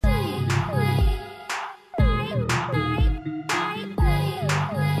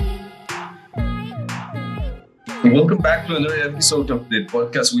Welcome back to another episode of the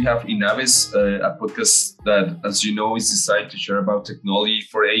podcast we have in Aves, a podcast that, as you know, is designed to share about technology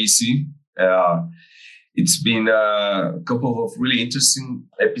for AEC. It's been a couple of really interesting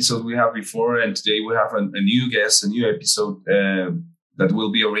episodes we have before, and today we have a new guest, a new episode that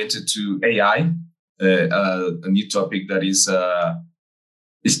will be oriented to AI, a new topic that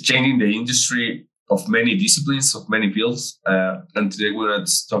is changing the industry of many disciplines, of many fields. And today we're going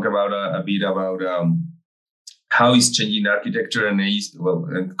to talk about a bit about how it's changing architecture and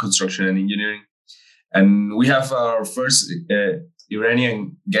and construction and engineering. And we have our first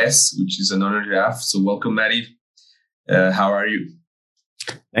Iranian guest, which is an honor to have. So welcome, Maddie. How are you?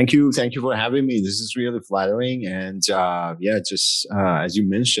 Thank you. Thank you for having me. This is really flattering. And as you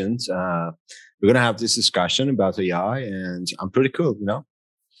mentioned, we're going to have this discussion about AI, and I'm pretty cool,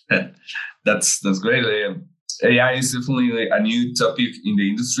 That's great. AI is definitely a new topic in the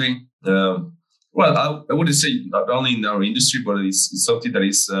industry. I wouldn't say not only in our industry, but it's something that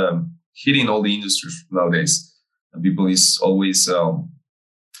is hitting all the industries nowadays. And people is always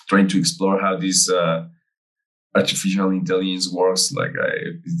trying to explore how this artificial intelligence works. Like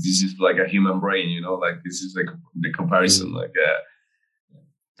this is like a human brain, like this is like the comparison.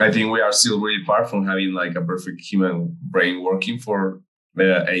 I think we are still really far from having like a perfect human brain working for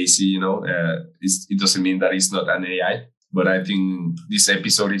AEC. It doesn't mean that it's not an AI. But I think this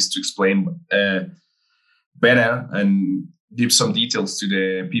episode is to explain better and give some details to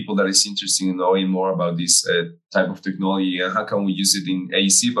the people that is interested in knowing more about this type of technology and how can we use it in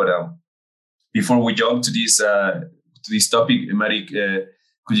AEC. But before we jump to this topic, Marik,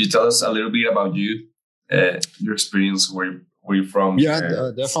 could you tell us a little bit about you, your experience, where you're from?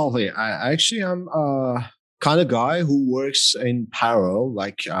 Yeah, definitely. I actually am kind of guy who works in parallel,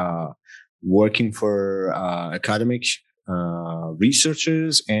 like working for academic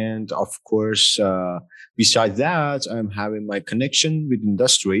researchers, and of course besides that I'm having my connection with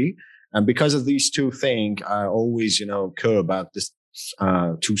industry, and because of these two things I always care about this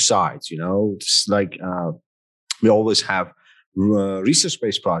two sides. It's like we always have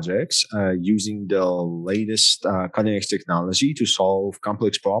research-based projects using the latest cutting edge technology to solve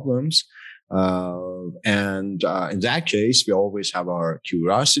complex problems. And in that case, we always have our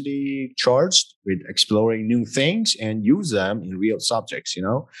curiosity charged with exploring new things and use them in real subjects,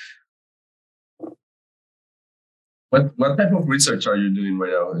 What type of research are you doing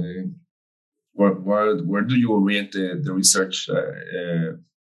right now? Where do you orient the research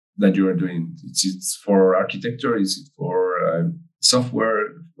that you are doing? Is it for architecture? Is it for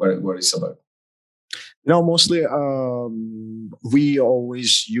software? What is it about? Mostly we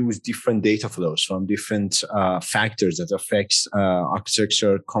always use different data flows from different factors that affects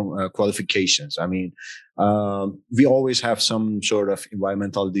architecture qualifications. I mean, we always have some sort of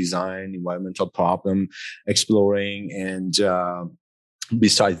environmental design, environmental problem exploring, and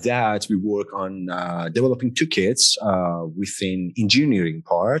besides that, we work on developing toolkits within engineering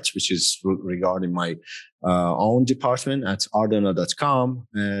parts, which is regarding my own department at Ardano.com.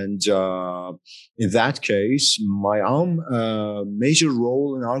 And in that case, my own major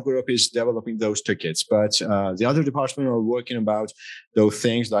role in our group is developing those tickets. But the other department are working about those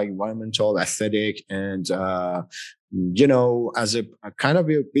things like environmental, aesthetic, and as a kind of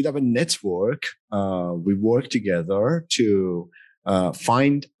a bit of a network, we work together to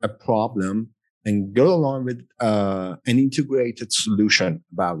find a problem and go along with an integrated solution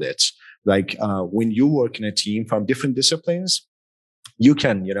about it. Like when you work in a team from different disciplines, you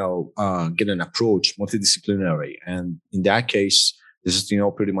can, get an approach multidisciplinary. And in that case, this is,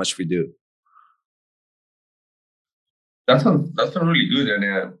 pretty much we do. That's really good.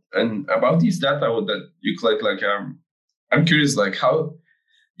 And about this data that you collect, I'm curious, like how,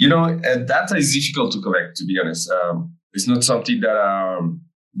 data is difficult to collect, to be honest. It's not something that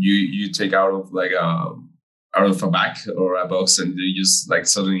you take out of out of a bag or a box and you just like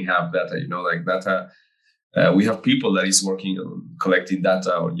suddenly have data. Like data. We have people that is working on collecting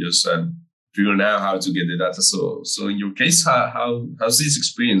data or just figuring out how to get the data. So in your case, how's this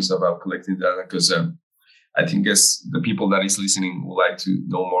experience about collecting data? Because I think the people that is listening would like to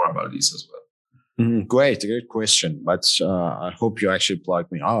know more about this as well. Great question. But I hope you actually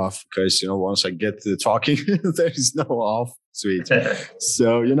plug me off because, once I get to the talking, there is no off switch.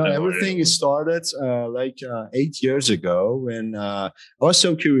 So, everything started 8 years ago when I was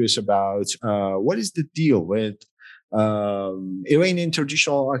so curious about what is the deal with Iranian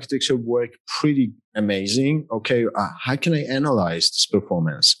traditional architecture work pretty amazing. Okay, how can I analyze this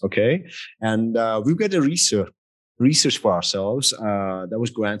performance? Okay, and we've got a research for ourselves that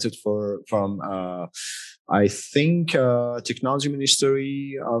was granted from I think Technology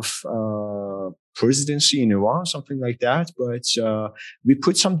Ministry of presidency in Iran, something like that. But we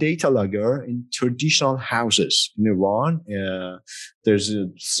put some data logger in traditional houses in Iran. There's a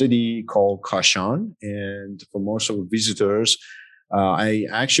city called Kashan, and for most of the visitors, I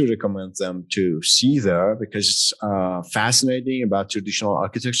actually recommend them to see there because it's fascinating about traditional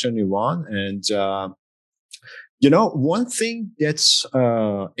architecture in Iran. And one thing that's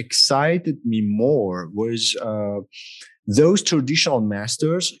excited me more was those traditional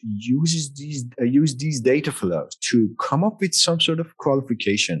masters use these data flows to come up with some sort of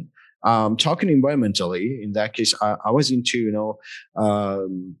qualification. Talking environmentally, in that case, I was into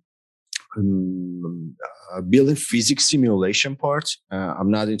building physics simulation parts. I'm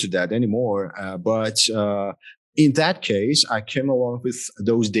not into that anymore, but in that case, I came along with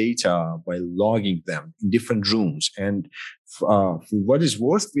those data by logging them in different rooms. And for what is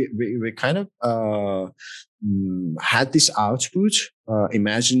worth, we kind of had this output.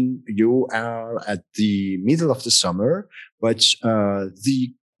 Imagine you are at the middle of the summer, but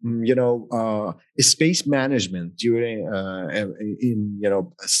the space management during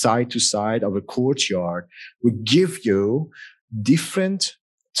side to side of a courtyard would give you different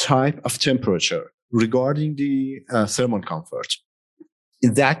type of temperature regarding the thermal comfort.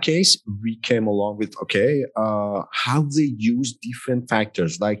 In that case, we came along with, how they use different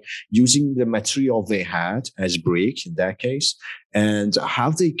factors, like using the material they had as brick in that case, and how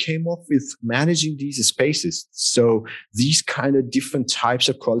they came up with managing these spaces. So these kind of different types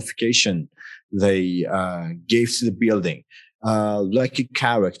of qualification they gave to the building, like a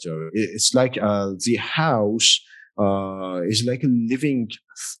character. It's like the house is like a living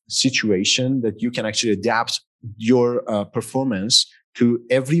situation that you can actually adapt your performance to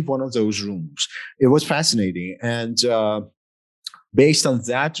every one of those rooms. It was fascinating. And based on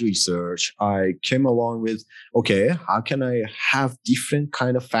that research, I came along with, how can I have different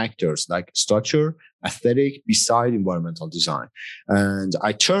kind of factors like structure, aesthetic beside environmental design? And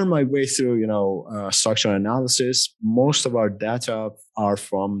I turned my way through, structural analysis. Most of our data are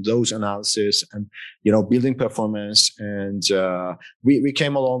from those analysis and, building performance. And we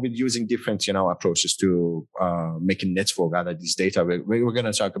came along with using different, approaches to make a network out of these data. We're going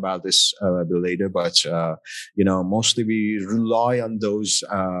to talk about this a bit later, but, mostly we rely on those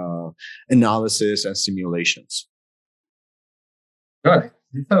analysis and simulations. Good.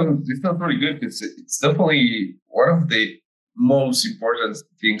 This sounds pretty good. It's definitely one of the most important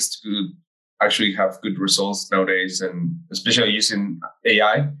things to actually have good results nowadays, and especially using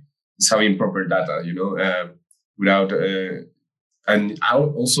AI, is having proper data. Without and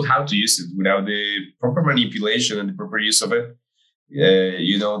how to use it without the proper manipulation and the proper use of it.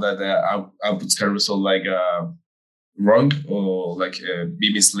 That outputs can result like wrong or like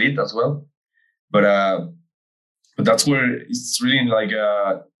be misled as well. But that's where it's really like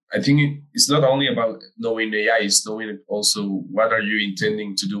I think it's not only about knowing AI, it's knowing also what are you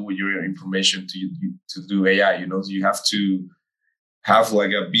intending to do with your information to do AI. You have to have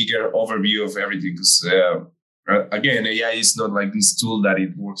like a bigger overview of everything, because again, AI is not like this tool that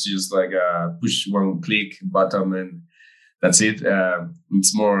it works just like push one click button and that's it.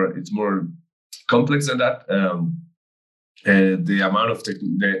 It's more complex than that. The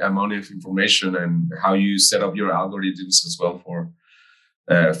amount of information and how you set up your algorithms as well for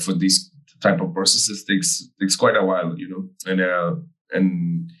these type of processes takes quite a while,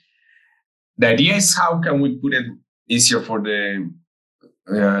 and the idea is how can we put it easier for the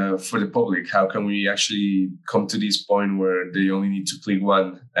public? How can we actually come to this point where they only need to click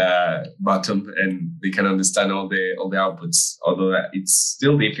one button and they can understand all the outputs? Although it's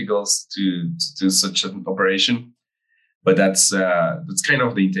still difficult to do such an operation. But that's kind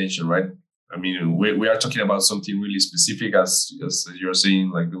of the intention, right? I mean, we are talking about something really specific, as you're saying,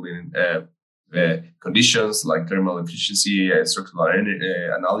 like building conditions, like thermal efficiency, structural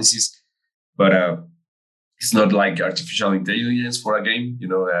analysis. But it's not like artificial intelligence for a game,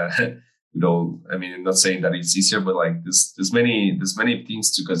 I mean, I'm not saying that it's easier, but like there's many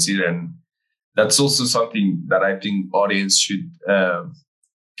things to consider, and that's also something that I think audience should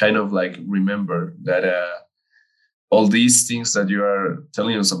kind of like remember that. All these things that you are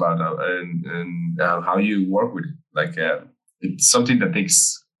telling us about and how you work with it, like it's something that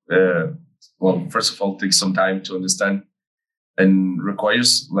takes, first of all, takes some time to understand and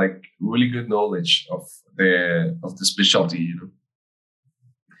requires like really good knowledge of the specialty,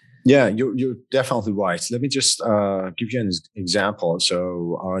 Yeah, you're definitely right. Let me just give you an example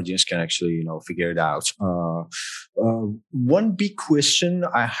so our audience can actually figure it out. One big question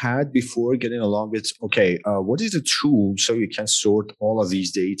I had before getting along with what is the tool so you can sort all of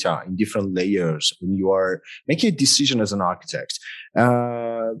these data in different layers when you are making a decision as an architect?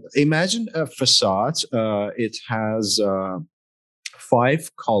 Imagine a facade. It has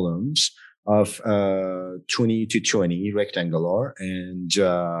 5 columns of 20 to 20 rectangular and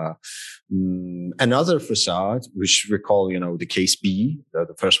another facade which we call the case B.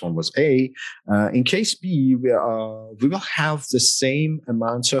 The first one was A. In case B we will have the same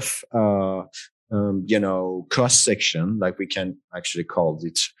amount of cross section, like we can actually call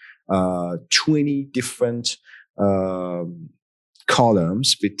it 20 different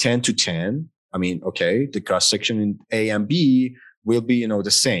columns with 10 to 10. I mean, the cross section in A and B will be, the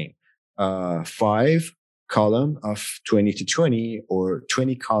same. 5 column of 20 to 20 or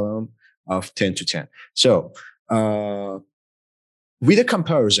 20 column of 10 to 10. So, with a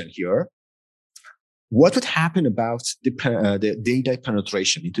comparison here, what would happen about the data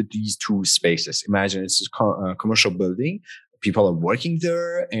penetration into these two spaces? Imagine it's a commercial building. People are working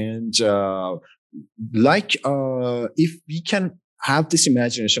there. And, if we can have this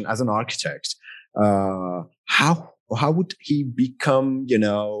imagination as an architect, how would he become,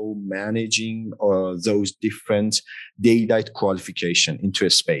 managing those different daylight qualification into a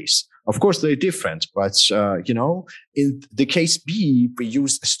space? Of course, they're different, but, in the case B, we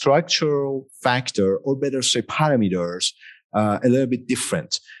use a structural factor, or better say parameters, a little bit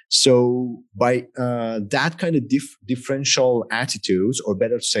different. So by that kind of differential attitudes, or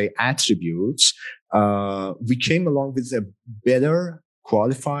better say attributes, we came along with a better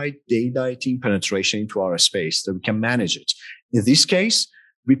qualified daylighting penetration into our space that we can manage it. In this case,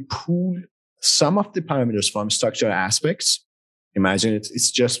 we pull some of the parameters from structural aspects. Imagine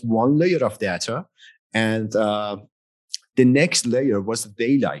it's just one layer of data, and the next layer was the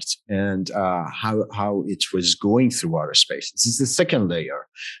daylight and how it was going through our space. This is the second layer.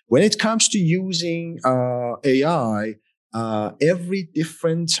 When it comes to using AI, every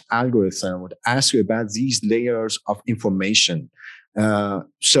different algorithm would ask you about these layers of information.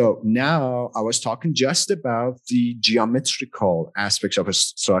 So now I was talking just about the geometrical aspects of a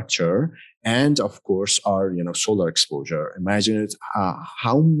structure, and of course our solar exposure. Imagine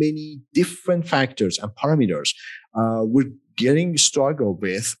how many different factors and parameters we're getting struggled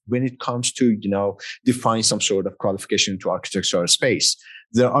with when it comes to define some sort of qualification to architectural space.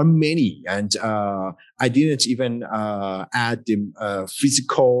 There are many, and I didn't even add the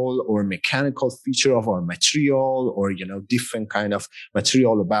physical or mechanical feature of our material, or different kind of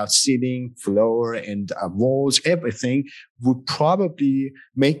material about ceiling, floor, and walls. Everything would probably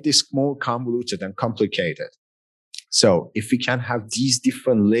make this more convoluted and complicated. So if we can have these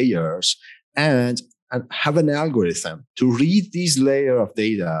different layers and have an algorithm to read these layer of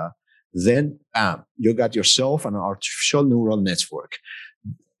data, then bam, you got yourself an artificial neural network.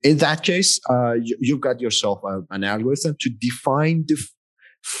 In that case, you've got yourself an algorithm to define the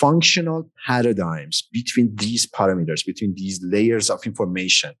functional paradigms between these parameters, between these layers of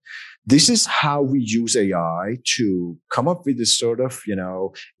information. This is how we use AI to come up with this sort of,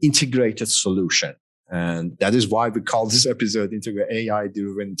 integrated solution. And that is why we call this episode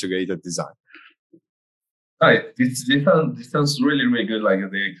AI-driven integrated design. Right. This sounds really, really good. Like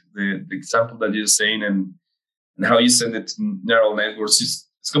the example that you're saying and how you send it to neural networks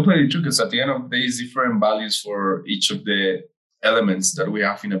it's completely true, because at the end of the day, it's different values for each of the elements that we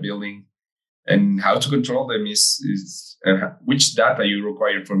have in a building, and how to control them is which data you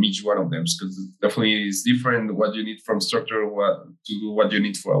require from each one of them, because definitely it's different what you need from structure, what you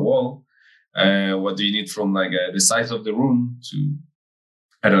need for a wall, what do you need from the size of the room to,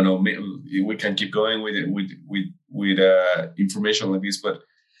 I don't know, we can keep going with information like this, but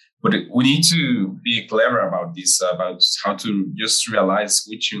we need to be clever about this, about how to just realize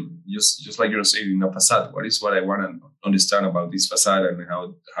just like you're saying in a facade, what I want to understand about this facade and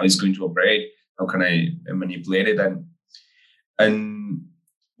how it's going to operate, how can I manipulate it, and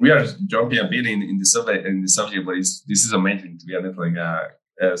we are jumping a bit in the subject, but this is amazing, to be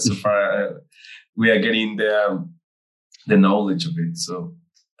honest. So far we are getting the knowledge of it. So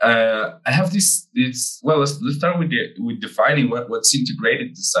I have this. Well, let's start with defining what's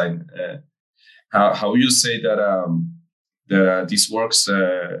integrated design. How you say that this works,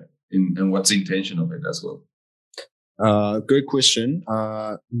 and what's the intention of it as well. Good question.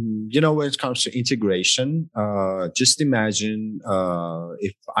 When it comes to integration, just imagine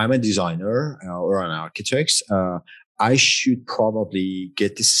if I'm a designer or an architect, I should probably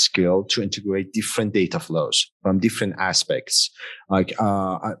get this skill to integrate different data flows from different aspects. Like,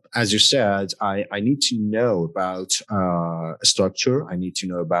 as you said, I need to know about structure. I need to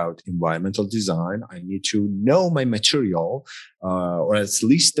know about environmental design. I need to know my material, or at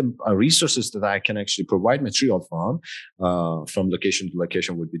least the resources that I can actually provide material from location to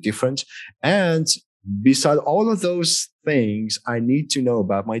location would be different. And beside all of those things, I need to know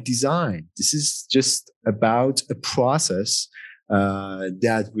about my design. This is just about a process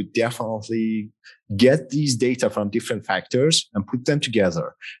that would definitely get these data from different factors and put them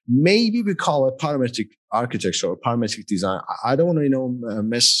together. Maybe we call it parametric architecture or parametric design. I don't want to,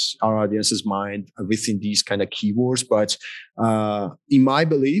 mess our audience's mind within these kind of keywords, but in my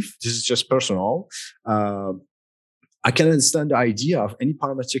belief, this is just personal. I can understand the idea of any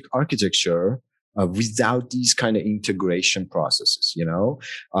parametric architecture without these kind of integration processes, when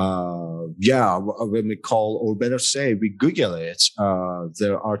we call, or better say, we Google it,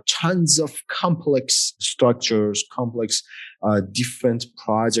 there are tons of complex structures, complex, different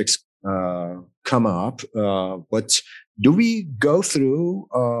projects, come up. But do we go through,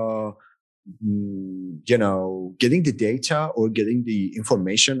 getting the data or getting the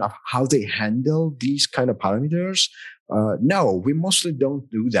information of how they handle these kind of parameters? No, we mostly don't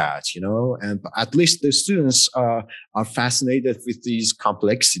do that, and at least the students are fascinated with these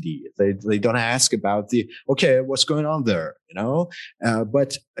complexity. They don't ask about what's going on there,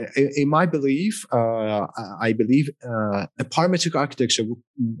 but in my belief, I believe a parametric architecture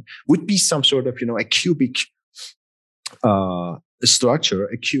would be some sort of, a cubic structure,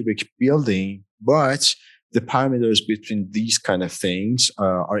 a cubic building, but the parameters between these kind of things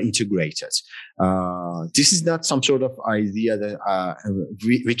are integrated. This is not some sort of idea that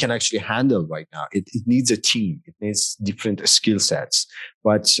we can actually handle right now. It needs a team. It needs different skill sets.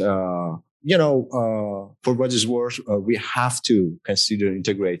 But for what is worth, we have to consider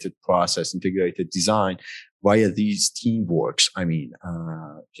integrated process, integrated design via these teamworks.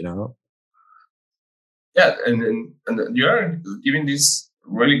 Yeah, and you are giving this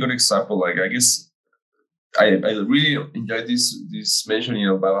really good example. Like, I guess I really enjoyed this mentioning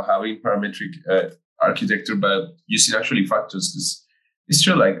about having parametric architecture, but using actually factors, because it's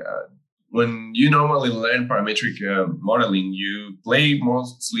true. Like, when you normally learn parametric modeling, you play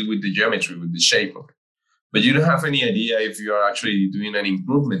mostly with the geometry, with the shape of it, but you don't have any idea if you are actually doing an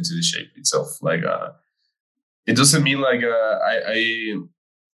improvement to the shape itself. Like, it doesn't mean like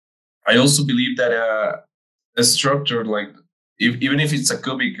I also believe that a structure, like, even if it's a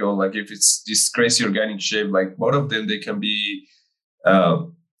cubic, or like if it's this crazy organic shape, like both of them, they can be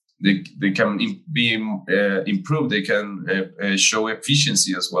they can be improved. They can show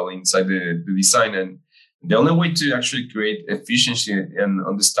efficiency as well inside the design. And the only way to actually create efficiency and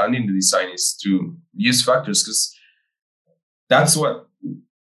understanding the design is to use factors, because that's what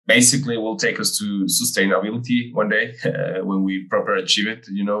basically will take us to sustainability one day when we properly achieve it,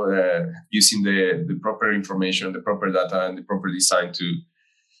 using the proper information, the proper data, and the proper design to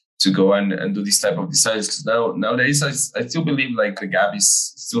go and do this type of designs. Because nowadays, I still believe like the gap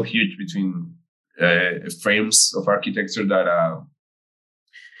is still huge between frames of architecture that,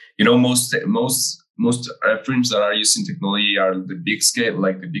 most firms that are using technology are the big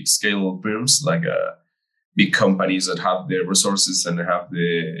scale firms, like big companies that have the resources and have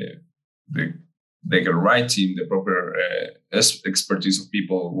the right team, the proper expertise of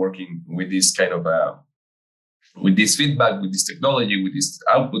people working with this kind of with this feedback, with this technology, with these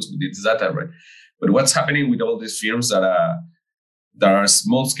outputs, with this data, right? But what's happening with all these firms that are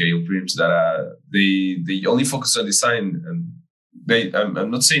small scale firms that they only focus on design, and I'm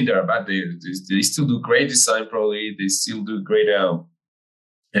not saying they're bad. They still do great design, probably. They still do great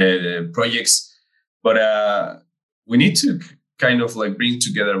projects. But we need to kind of like bring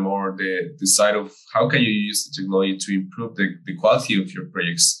together more the side of how can you use the technology to improve the quality of your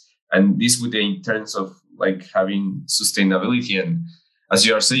projects, and this with the in terms of like having sustainability, and as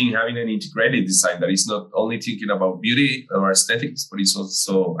you are saying, having an integrated design that is not only thinking about beauty or aesthetics, but it's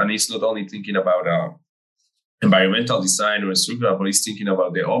not only thinking about environmental design or structural, but it's thinking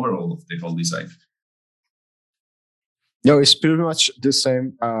about the overall of the whole design. No, it's pretty much the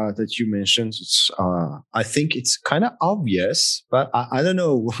same that you mentioned. It's, I think it's kind of obvious, but I don't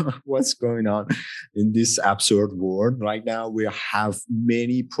know what's going on in this absurd world right now. We have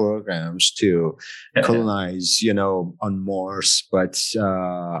many programs to colonize, on Mars, but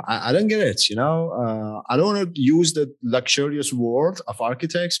I don't get it. I don't want to use the luxurious word of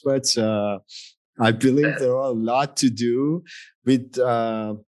architects, but I believe there are a lot to do with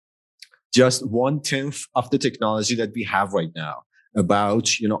just 1/10 of the technology that we have right now. about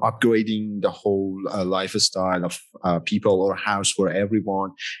upgrading the whole lifestyle of people or house for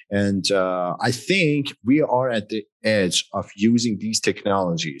everyone. And I think we are at the edge of using these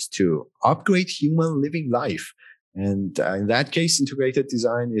technologies to upgrade human living life. And in that case, integrated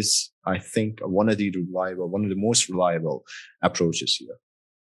design is, I think, one of the most reliable approaches here.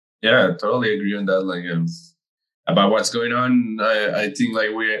 Yeah, I totally agree on that. Like about what's going on, I think like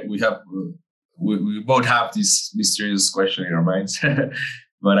we both have this mysterious question in our minds,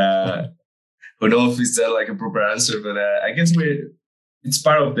 but who knows if it's like a proper answer. But I guess it's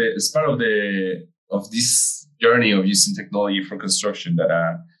part of this journey of using technology for construction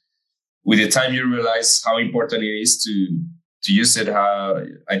that with the time you realize how important it is to use it.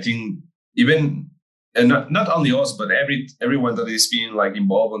 I think even and not only us, but everyone that is being like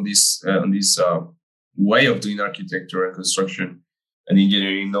involved on this way of doing architecture and construction and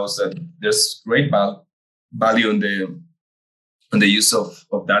engineering knows that there's great value on the use of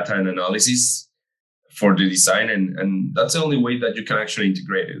data and analysis for the design, and that's the only way that you can actually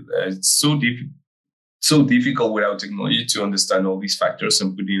integrate it. It's so difficult without technology to understand all these factors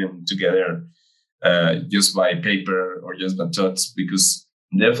and putting them together just by paper or just by thoughts, because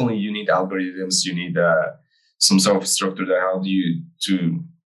definitely you need algorithms, you need some sort of structure that helps you to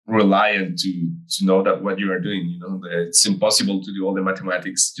rely and to know that what you are doing. It's impossible to do all the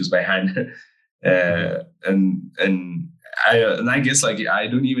mathematics just by hand. And I guess like I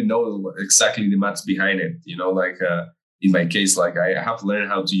don't even know exactly the maths behind it. In my case, like I have learned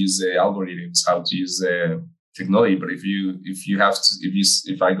how to use the algorithms, how to use the technology. But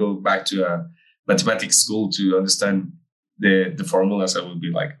if I go back to a mathematics school to understand the formulas, I would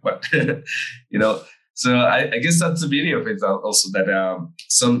be like, what? So I guess that's the beauty of it also, that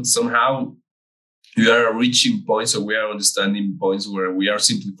somehow we are reaching points, or we are understanding points where we are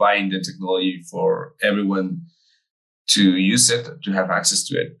simplifying the technology for everyone to use it, to have access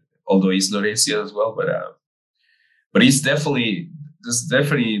to it. Although it's not easy as well, but there's definitely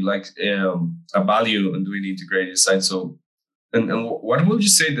like a value in doing integrated design. So, and what would you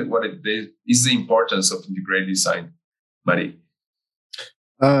say that is the importance of integrated design, Mari?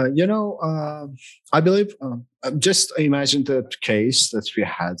 I believe just imagine the case that we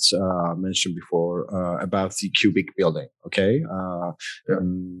had mentioned before about the cubic building. Okay, Yeah.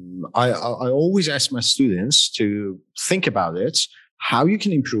 I always ask my students to think about it, how you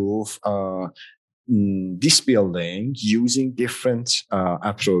can improve this building using different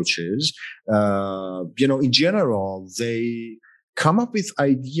approaches. In general, they come up with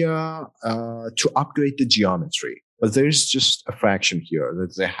idea to upgrade the geometry. But there's just a fraction here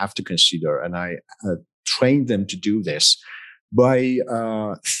that they have to consider. And I train them to do this by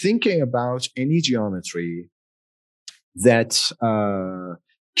thinking about any geometry that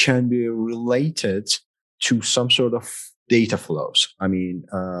can be related to some sort of data flows. I mean,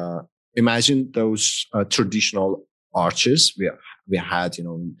 imagine those traditional arches we had,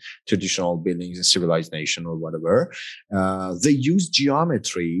 traditional buildings in civilized nation or whatever. They use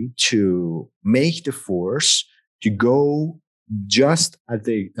geometry to make the force to go just at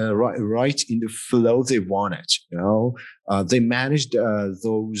the right in the flow they wanted. They managed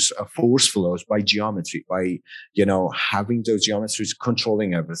those force flows by geometry, by having those geometries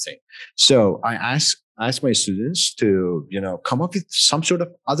controlling everything. So I ask my students to come up with some sort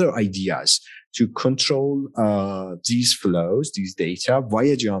of other ideas to control these flows, these data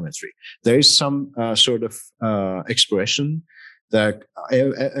via geometry. There is some sort of expression that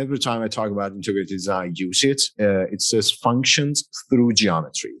every time I talk about integrated design, I use it. It says functions through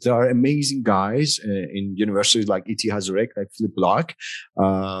geometry. There are amazing guys in universities like ET Hazarek, like Philip Block.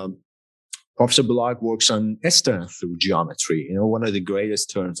 Professor Block works on S-turn through geometry. One of the greatest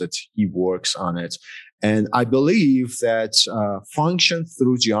terms that he works on it. And I believe that function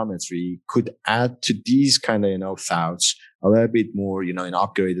through geometry could add to these kind of thoughts a little bit more, in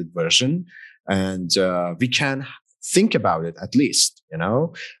upgraded version. And we can think about it at least,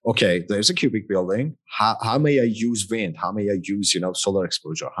 okay, there's a cubic building. How may I use wind? How may I use, solar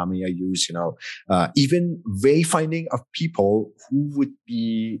exposure? How may I use, even wayfinding of people who would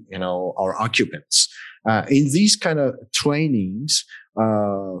be, our occupants? In these kind of trainings,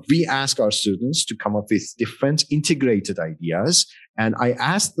 we ask our students to come up with different integrated ideas. And I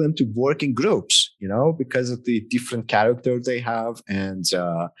ask them to work in groups, because of the different character they have. And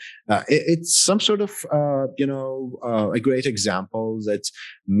it's some sort of, a great example that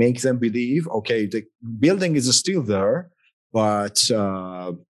make them believe, okay, the building is still there, but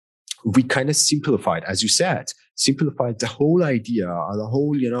we kind of simplified, as you said, simplified the whole idea, the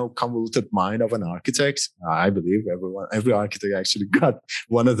whole, convoluted mind of an architect. I believe every architect actually got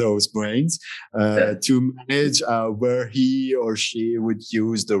one of those brains to manage where he or she would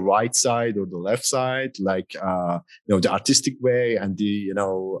use the right side or the left side, like, the artistic way and the,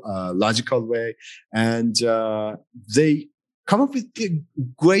 logical way. And they come up with the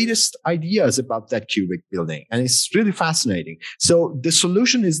greatest ideas about that cubic building. And it's really fascinating. So the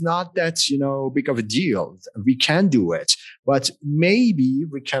solution is not that, big of a deal. We can do it, but maybe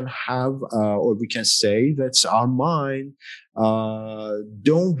we can have, or we can say that our mind,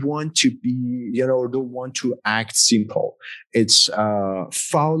 don't want to be, don't want to act simple. It's,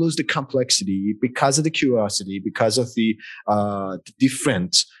 follows the complexity because of the curiosity, because of the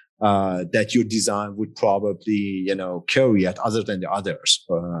different, that your design would probably, carry at other than the others.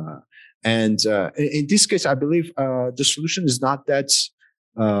 And in this case, I believe the solution is not that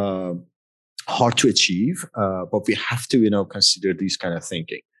hard to achieve, but we have to, consider this kind of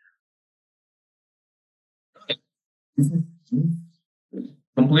thinking.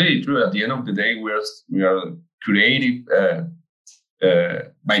 Completely true. At the end of the day, we are creative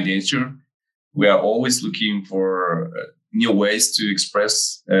by nature. We are always looking for new ways to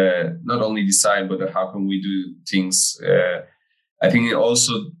express not only design, but how can we do things. I think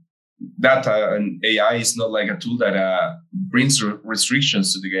also data and AI is not like a tool that brings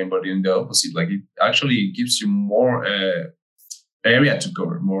restrictions to the game, but in the opposite, like it actually gives you more area to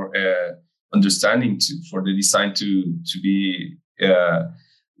cover, more understanding for the design to be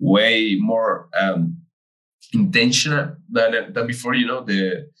way more intentional than before.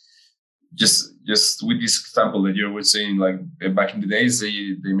 Just with this example that you were saying, like back in the days,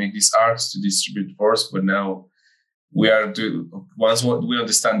 they make these arcs to distribute force, but now once we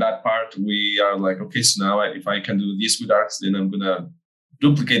understand that part, we are like, okay, so now if I can do this with arcs, then I'm gonna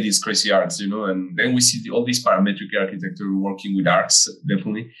duplicate these crazy arcs, and then we see all these parametric architecture working with arcs,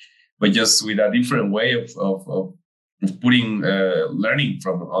 definitely, but just with a different way of putting learning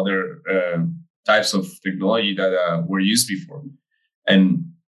from other types of technology that were used before. And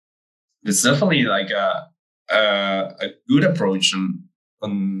it's definitely like a good approach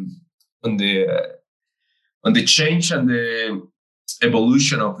on the change and the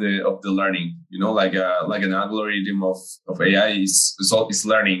evolution of the learning. Like an algorithm of AI is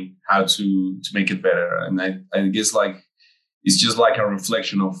learning how to make it better. And I guess like it's just like a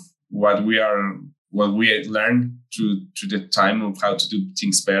reflection of what we learn to the time of how to do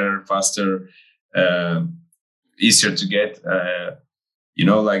things better, faster, easier to get.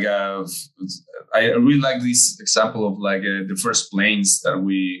 I really like this example of like the first planes that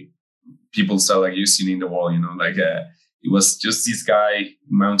people saw like using in the world. It was just this guy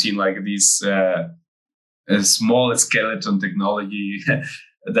mounting like this a small skeleton technology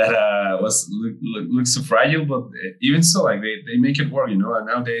that was looks so fragile, but even so, like they make it work. And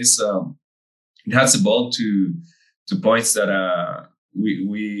nowadays it has evolved to points that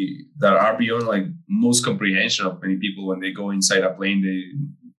that are beyond like most comprehension of many people. When they go inside a plane,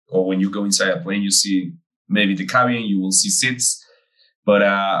 or when you go inside a plane, you see maybe the cabin, you will see seats, but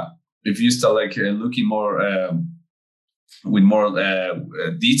if you start like looking more with more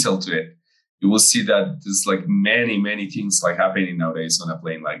detail to it, you will see that there's like many things like happening nowadays on a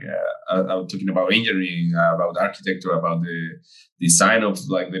plane. Like I'm talking about engineering, about architecture, about the design of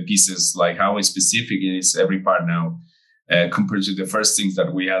like the pieces, like how specific it is every part now. Compared to the first things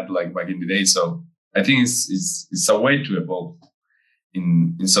that we had like back in the day. So I think it's a way to evolve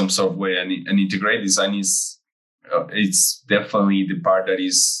in some sort of way, and integrated design is it's definitely the part that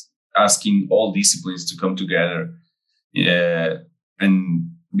is asking all disciplines to come together and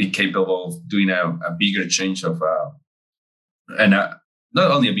be capable of doing a bigger change of not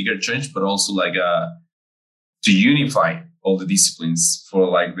only a bigger change, but also like to unify all the disciplines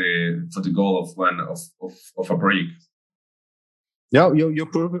for the goal of a project. No, you're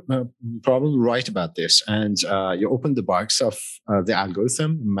probably right about this. And you opened the box of the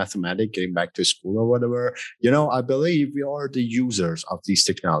algorithm, mathematics, getting back to school or whatever. I believe we are the users of this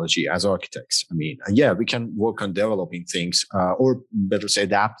technology as architects. I mean, yeah, we can work on developing things, or better say,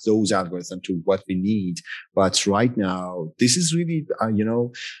 adapt those algorithms to what we need. But right now, this is really,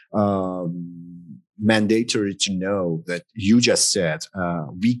 mandatory to know that you just said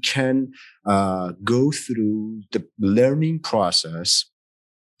we can go through the learning process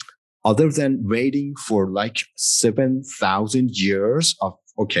other than waiting for like 7,000 years of,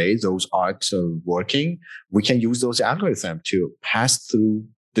 okay, those arcs are working. We can use those algorithms to pass through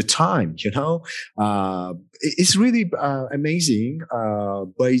the time, it's really amazing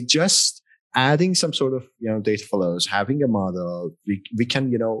by just adding some sort of data flows, having a model, we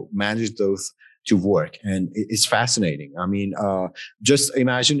can manage those to work, and it's fascinating. I mean, just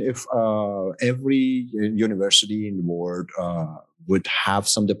imagine if every university in the world would have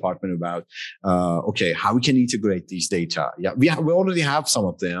some department about okay, how we can integrate these data. Yeah, we already have some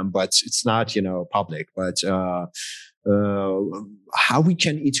of them, but it's not public. But how we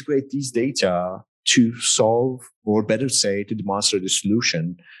can integrate these data to solve, or better say, to demonstrate the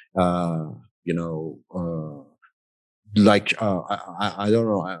solution. Like I don't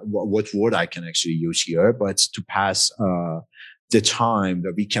know what word I can actually use here, but to pass the time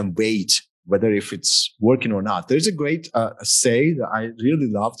that we can wait, whether if it's working or not. There's a great say that I really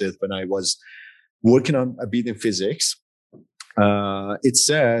loved it when I was working on a bit in physics. It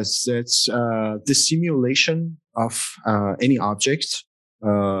says that the simulation of any object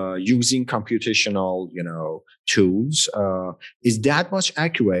using computational tools is that much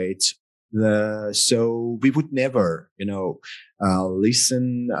accurate. So we would never,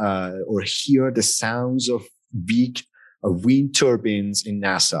 listen or hear the sounds of big wind turbines in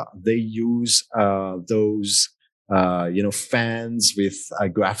NASA. They use those, fans with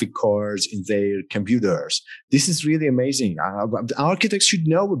graphic cards in their computers. This is really amazing. Architects should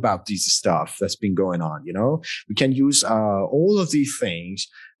know about this stuff that's been going on. We can use all of these things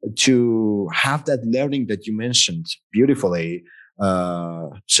to have that learning that you mentioned beautifully.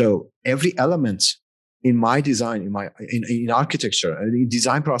 So every element in my design, in architecture, in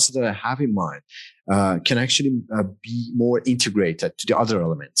design process that I have in mind, can actually be more integrated to the other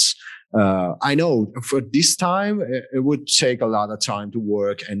elements. I know for this time, it would take a lot of time to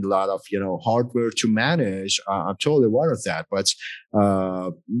work and a lot of, hardware to manage. I'm totally aware of that, but,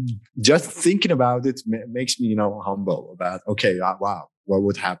 just thinking about it makes me, humble about, okay, wow, what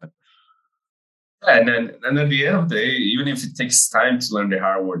would happen? And at the end of the day, even if it takes time to learn the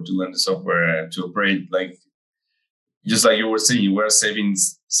hardware, to learn the software, to operate, like just like you were saying, you were saving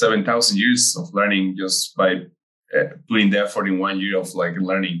 7,000 years of learning just by putting the effort in 1 year of like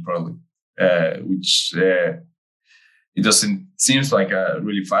learning, probably, which it doesn't seems like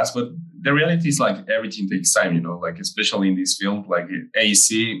really fast, but the reality is like everything takes time, like especially in this field, like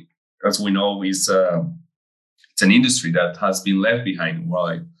AEC, as we know, is it's an industry that has been left behind. While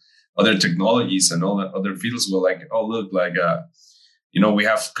like other technologies and all the other fields were like, oh, look, like, we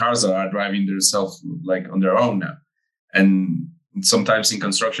have cars that are driving themselves like on their own now. And sometimes in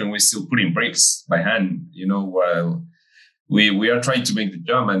construction, we're still putting brakes by hand, while we are trying to make the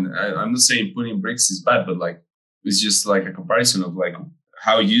jump. And I'm not saying putting brakes is bad, but like, it's just like a comparison of like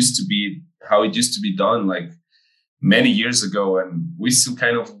how it used to be done like many years ago. And we're still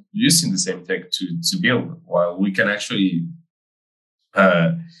kind of using the same tech to build, while we can actually,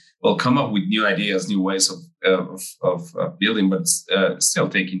 come up with new ideas, new ways of building, but still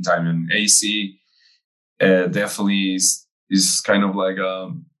taking time. And AC definitely is kind of like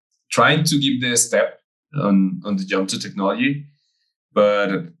trying to give the step on the jump to technology,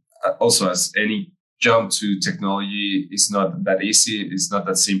 but also as any jump to technology is not that easy. It's not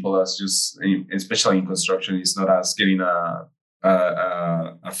that simple as just, especially in construction, it's not as getting a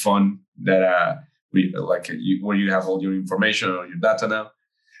fund that where you have all your information or your data now.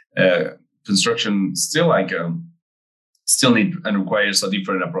 Construction still still need and requires a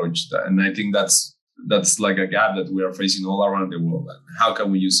different approach, and I think that's like a gap that we are facing all around the world. And how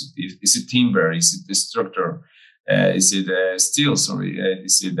can we use it? Is it timber? Is it the structure? Is it steel? Sorry,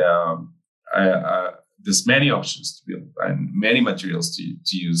 is it? There's many options to build and many materials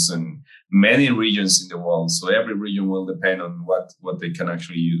to use, and many regions in the world. So every region will depend on what they can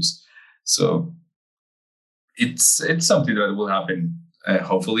actually use. So it's something that will happen.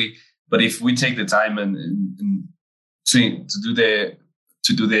 Hopefully, but if we take the time and to do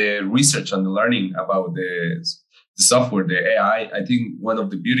the research and the learning about the software, the AI, I think one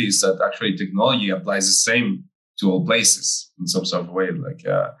of the beauties is that actually technology applies the same to all places in some sort of way. Like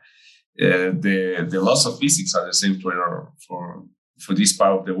the laws of physics are the same for this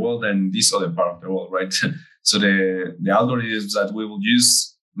part of the world and this other part of the world, right? So the algorithms that we will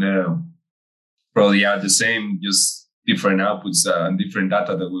use probably are the same, just different outputs and different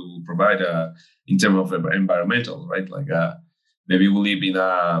data that we will provide in terms of environmental, right? Like maybe we live in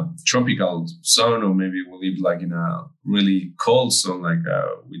a tropical zone, or maybe we live like in a really cold zone, like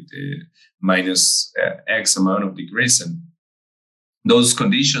with the minus X amount of degrees. And those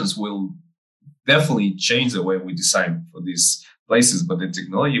conditions will definitely change the way we design for these places, but the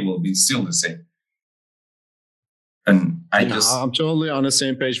technology will be still the same. And I'm totally on the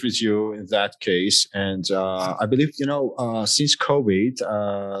same page with you in that case. And I believe, since COVID, there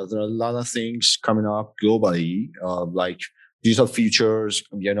are a lot of things coming up globally, like Digital Futures,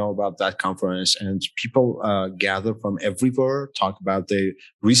 about that conference, and people gather from everywhere, talk about the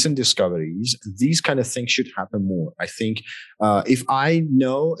recent discoveries. These kind of things should happen more. I think if I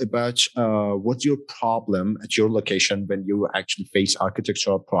know about what's your problem at your location when you actually face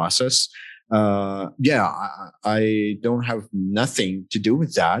architectural process, I don't have nothing to do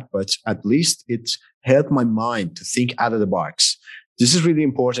with that, but at least it helped my mind to think out of the box. This is really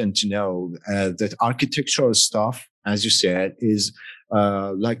important to know that architectural stuff, as you said, is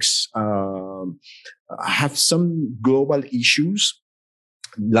have some global issues,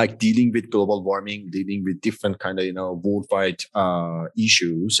 like dealing with global warming, dealing with different kind of worldwide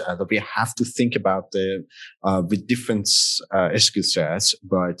issues that we have to think about the with different skill sets.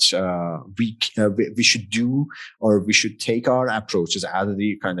 But we should do, or we should take our approaches out of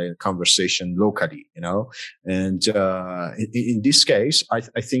the kind of conversation locally, And in this case,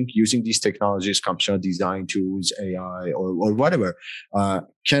 I think using these technologies, computational design tools, AI, or whatever,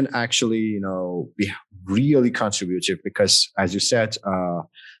 can actually be really contributive, because, as you said,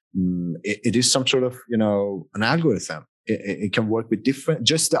 it is some sort of an algorithm. It can work with different,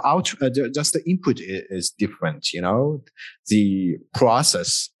 just the input is different. The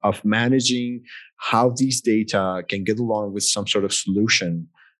process of managing how these data can get along with some sort of solution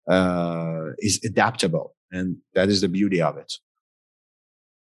is adaptable, and that is the beauty of it.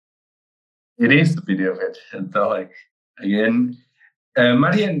 It is the beauty of it. And again,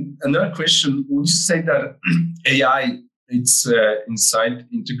 Marian, another question: would you say that AI, it's inside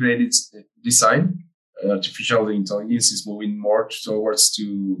integrated design, artificial intelligence is moving more towards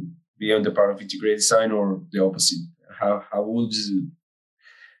to be on the part of integrated design, or the opposite? How would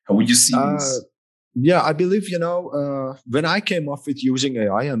you see this? Yeah, I believe, when I came up with using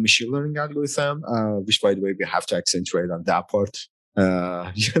AI and machine learning algorithm, which, by the way, we have to accentuate on that part,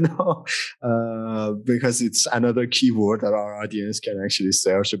 because it's another keyword that our audience can actually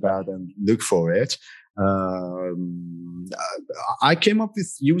search about and look for it. I came up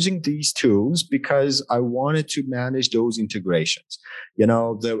with using these tools because I wanted to manage those integrations.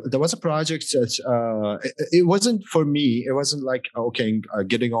 There was a project that it wasn't for me. It wasn't like, okay,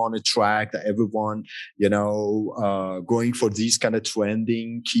 getting on a track that everyone, going for these kind of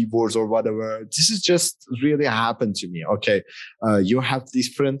trending keywords or whatever. This is just really happened to me. Okay, you have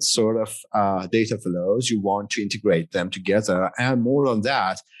different sort of data flows. You want to integrate them together, and more on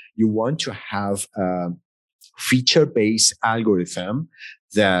that, you want to have a feature-based algorithm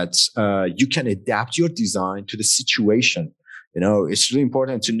that you can adapt your design to the situation. It's really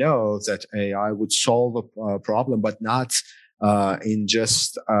important to know that AI would solve a problem, but not in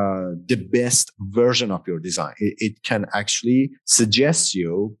just the best version of your design. It can actually suggest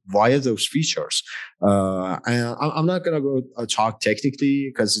you via those features. And I'm not going to go talk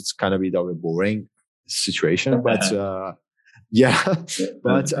technically, because it's kind of be a boring situation, but yeah,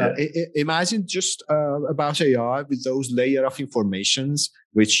 but imagine just about AI with those layer of informations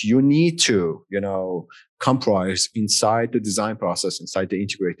which you need to, comprise inside the design process, inside the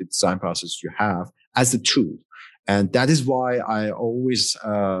integrated design process you have as a tool. And that is why I always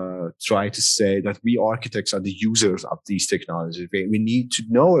try to say that we architects are the users of these technologies. We need to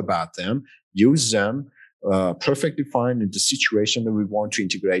know about them, use them, perfectly fine in the situation that we want to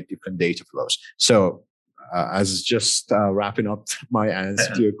integrate different data flows. So, as just wrapping up my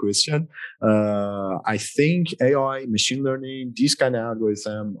answer to your question, I think AI, machine learning, these kind of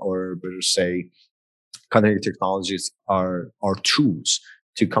algorithm, or better say, cognitive technologies are tools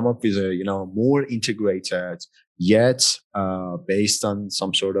to come up with a more integrated, yet based on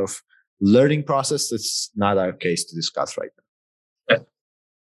some sort of learning process. That's not our case to discuss right now.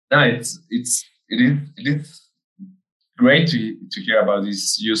 No, it is great to hear about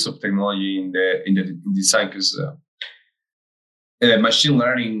this use of technology in the design, because machine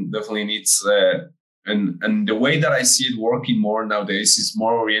learning definitely needs and the way that I see it working more nowadays is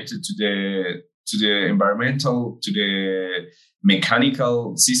more oriented to the environmental, to the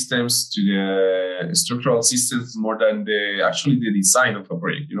mechanical systems, to the structural systems, more than the design of a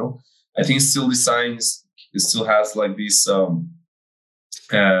project. I think still designs, it still has like this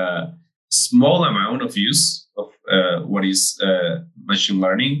small amount of use of what is machine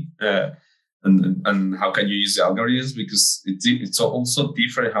learning, and how can you use the algorithms, because it's also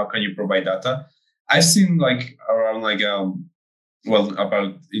different. How can you provide data? I've seen around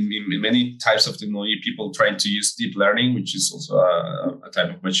about in many types of technology, people trying to use deep learning, which is also a type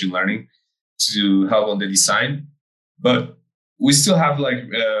of machine learning, to help on the design. But we still have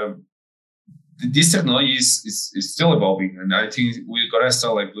this technology is still evolving, and I think we gotta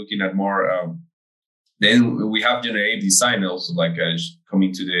start looking at more. Then we have generative design also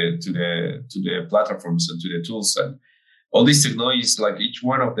coming to the platforms and to the tools, all these technologies, like each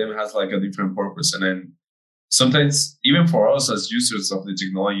one of them has like a different purpose. And then sometimes even for us as users of the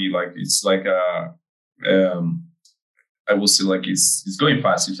technology, like it's like um, I will say like it's going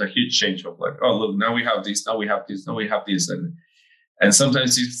fast. It's a huge change of like, oh look, now we have this, now we have this, now we have this, and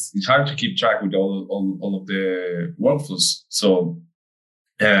sometimes it's hard to keep track with all of the workflows. So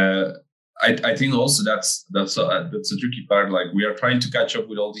I think also that's a tricky part. Like we are trying to catch up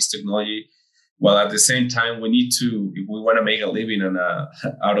with all this technology, while at the same time we need to, if we want to make a living and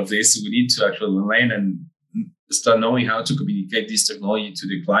out of this, we need to actually learn and start knowing how to communicate this technology to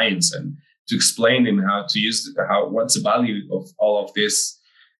the clients and to explain them how to use what's the value of all of this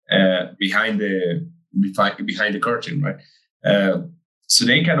behind the curtain, right? So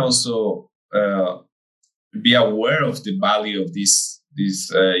they can also be aware of the value of this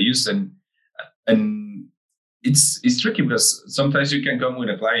use, and it's tricky because sometimes you can come with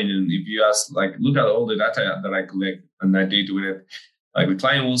a client and if you ask, like, look at all the data that I collect and I did with it, like the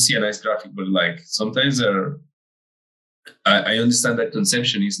client will see a nice graphic, but like sometimes I understand that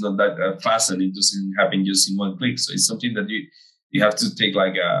conception is not that fast and it doesn't happen just in one click. So it's something that you have to take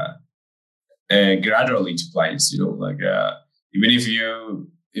like gradually to clients, like even if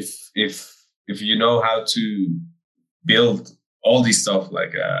you know how to build all this stuff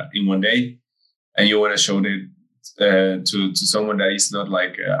like in one day, and you want to show it to someone that is not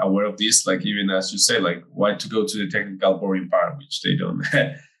like aware of this, like even as you say, like why to go to the technical boring part, which they don't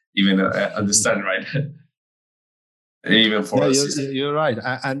even understand, right? Even for us. You're right.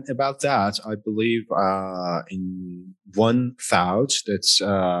 And about that, I believe in one thought that's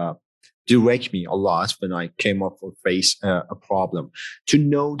direct me a lot when I came up or face a problem, to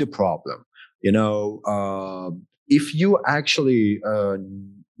know the problem. If you actually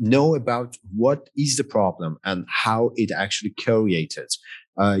know about what is the problem and how it actually created,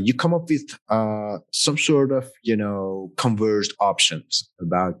 you come up with some sort of, converged options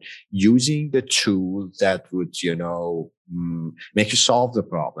about using the tool that would, make you solve the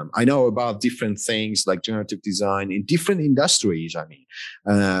problem. I know about different things like generative design in different industries. I mean,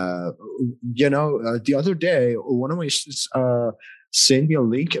 the other day, one of my sent me a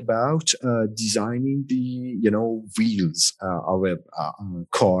link about designing the wheels of a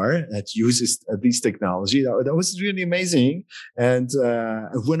car that uses this technology. That was really amazing. And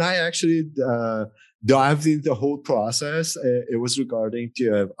when I actually dived into the whole process, it was regarding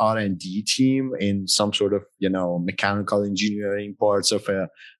to R&D team in some sort of mechanical engineering parts of a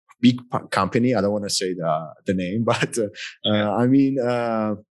big company. I don't want to say the name, but I mean.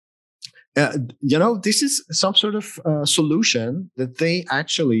 This is some sort of solution that they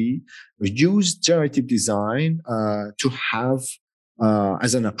actually use generative design to have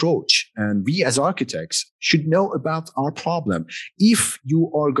as an approach. And we as architects should know about our problem. If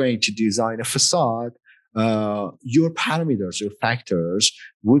you are going to design a facade, your parameters, your factors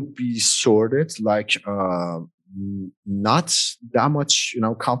would be sorted like not that much,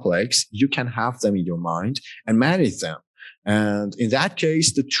 complex. You can have them in your mind and manage them. And in that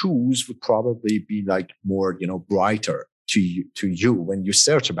case, the tools would probably be like more, brighter to you when you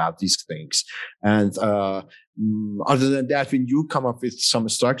search about these things. And other than that, when you come up with some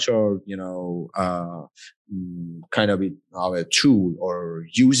structure, kind of a tool or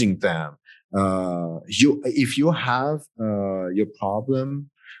using them, if you have your problem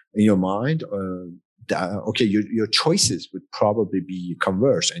in your mind, okay, your choices would probably be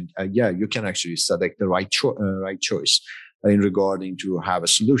converse, and you can actually select the right choice in regarding to have a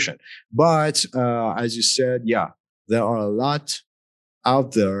solution. But as you said, there are a lot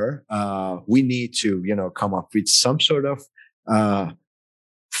out there. We need to come up with some sort of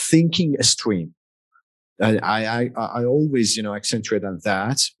thinking stream. I always accentuate on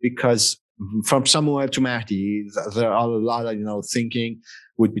that, because from Samuel to Mahdi, there are a lot of thinking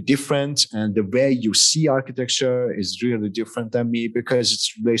would be different, and the way you see architecture is really different than me, because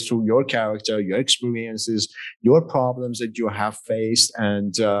it's relates to your character, your experiences, your problems that you have faced,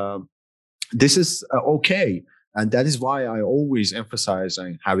 and this is okay. And that is why I always emphasize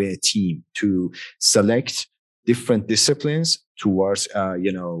on having a team to select different disciplines towards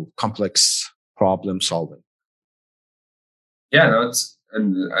complex problem solving. Yeah,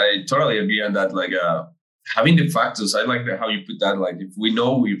 and I totally agree on that. Like having the factors, I like how you put that. Like if we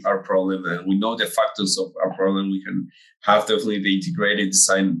know our problem and we know the factors of our problem, we can have definitely the integrated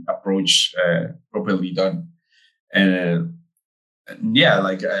design approach properly done. And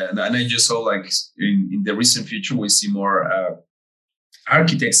and I just saw like in the recent future we see more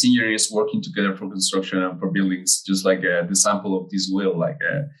architects, engineers working together for construction and for buildings, just like the sample of this wheel. Like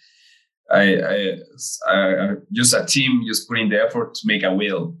I just a team just putting the effort to make a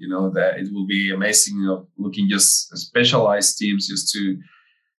wheel. That it will be amazing. Looking just specialized teams just to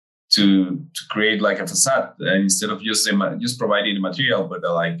create like a facade instead of just providing the material, but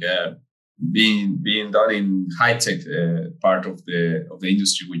being done in high tech part of the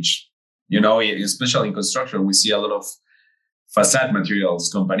industry, which especially in construction, we see a lot of facade materials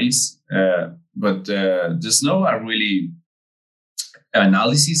companies, but there's no really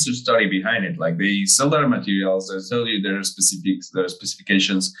analysis or study behind it. Like they sell their materials, they tell you their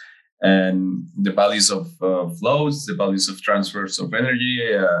specifications, and the values of flows, the values of transfers of energy.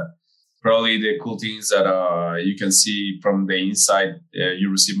 Probably the cool things that you can see from the inside, you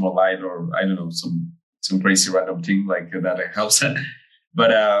receive more light, or I don't know, some crazy random thing like that helps.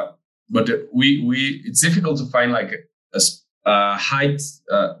 but we it's difficult to find like a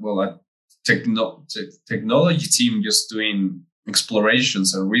technology team just doing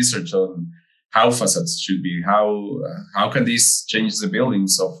explorations and research on how facades should be, how can this change the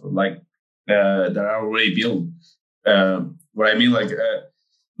buildings of that are already built. What I mean,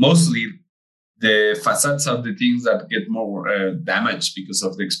 mostly the facades are the things that get more damaged because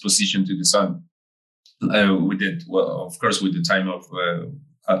of the exposition to the sun. Of course, with the time of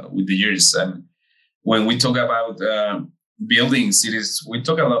with the years. And when we talk about buildings, we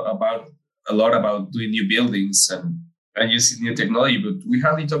talk a lot about doing new buildings and using new technology, but we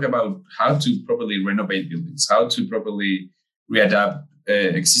hardly talk about how to properly renovate buildings, how to properly readapt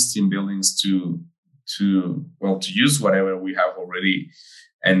existing buildings to use whatever we have already,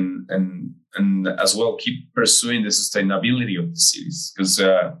 and as well keep pursuing the sustainability of the cities, because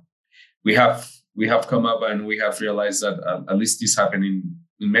we have come up and we have realized that at least this happened in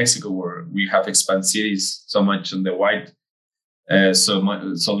Mexico, where we have expanded cities so much on the wide, so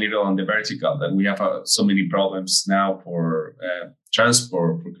little on the vertical, that we have so many problems now for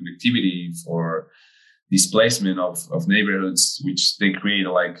transport, for connectivity, for displacement of neighborhoods, which they create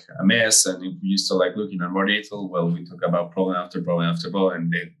like a mess. And if we used to look in more detail, well, we talk about problem after problem after problem,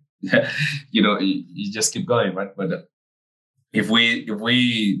 and then you just keep going, right? But if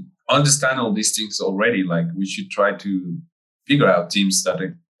we understand all these things already, we should try to figure out teams that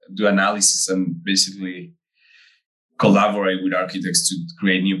do analysis and basically collaborate with architects to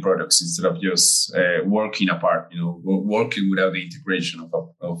create new products instead of just working apart, working without the integration of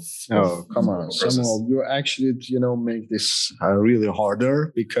come on, Samuel, you actually, make this really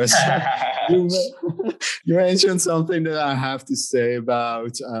harder, because you mentioned something that I have to say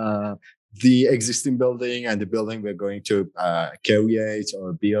about the existing building and the building we're going to create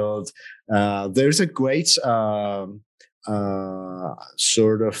or build. There's a great sort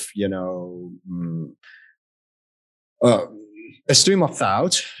of, a stream of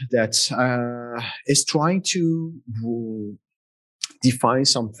thought that is trying to define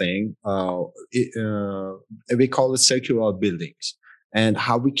something. We call it circular buildings, and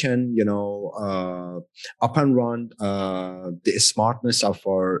how we can, up and run the smartness of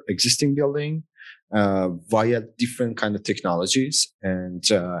our existing building via different kind of technologies. And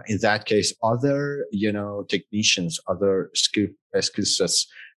in that case, other, technicians, other skill sets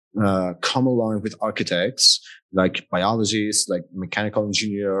come along with architects, like biologists, like mechanical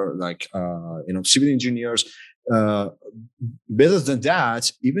engineer, like civil engineers. Better than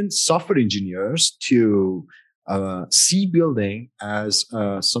that, even software engineers, to see building as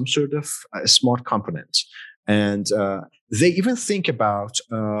some sort of a smart component. And they even think about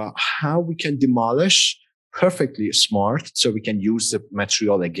how we can demolish perfectly smart so we can use the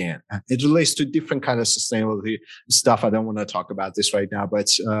material again. It relates to different kind of sustainability stuff. I don't want to talk about this right now, but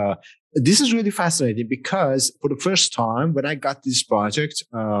this is really fascinating, because for the first time when I got this project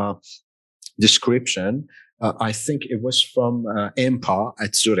description, I think it was from EMPA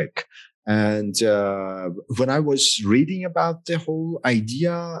at Zurich. And when I was reading about the whole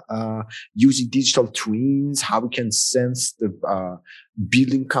idea, using digital twins, how we can sense the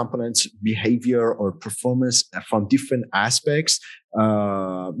building components behavior or performance from different aspects,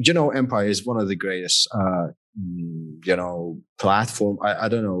 Empire is one of the greatest platform. I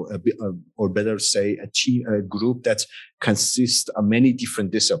don't know, or better say a group that consists of many different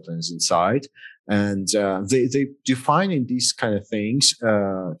disciplines inside. And they defining these kind of things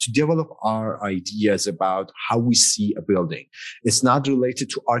to develop our ideas about how we see a building. It's not related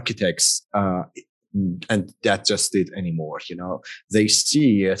to architects, and that just it anymore. They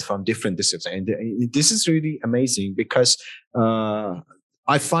see it from different disciplines. And this is really amazing, because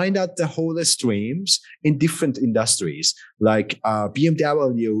I find out the whole streams in different industries. Like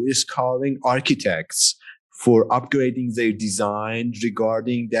BMW is calling architects for upgrading their design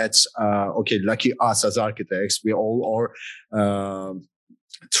regarding that. Okay, lucky us as architects, we all are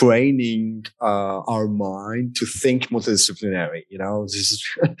training our mind to think multidisciplinary. This is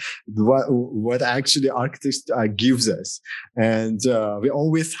what actually architects gives us, and we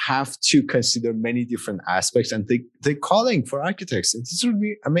always have to consider many different aspects. And they're calling for architects. This would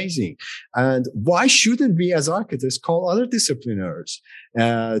be amazing. And why shouldn't we, as architects, call other disciplinaries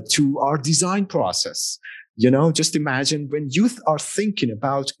to our design process? Just imagine when you are thinking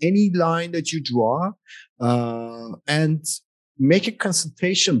about any line that you draw, and make a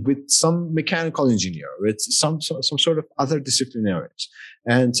consultation with some mechanical engineer, with some sort of other disciplinaries,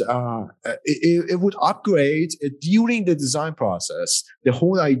 and it would upgrade during the design process the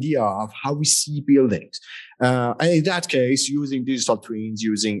whole idea of how we see buildings. And in that case, using digital twins,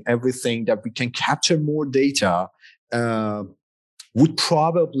 using everything that we can capture more data, would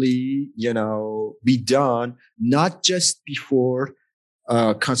probably be done not just before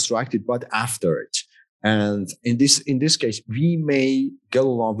constructed, but after it. And in this case, we may go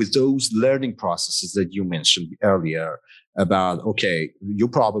along with those learning processes that you mentioned earlier about, okay, you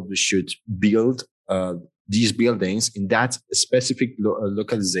probably should build these buildings in that specific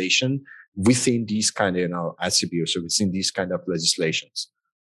localization within these kind of attributes, or within these kind of legislations.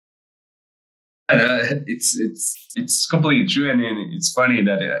 It's completely true, and it's funny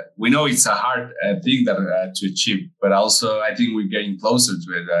that we know it's a hard thing that to achieve, but also I think we're getting closer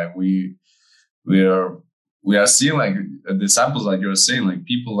to it. We are seeing like the samples, like you're saying, like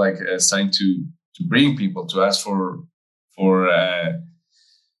people like assigned to bring people to ask for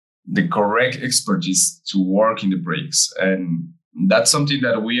the correct expertise to work in the breaks, and that's something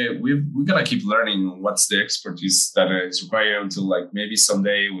that we're gonna keep learning. What's the expertise that is required until like maybe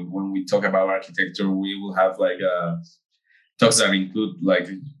someday when we talk about architecture, we will have like talks that include like,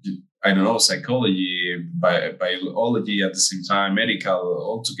 I don't know, psychology, biology at the same time, medical,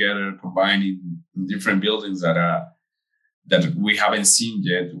 all together, combined in different buildings that we haven't seen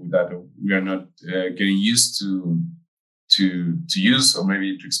yet, that we are not getting used to use, or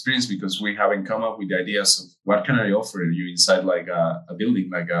maybe to experience, because we haven't come up with the ideas of what can I offer you inside like a building,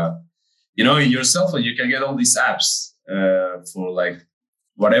 like yourself. You can get all these apps for like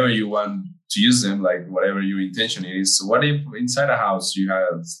whatever you want to use them, like whatever your intention is. So what if inside a house you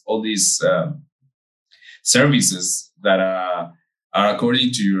have all these services that are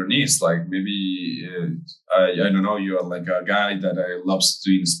according to your needs? Like maybe I don't know, you are like a guy that loves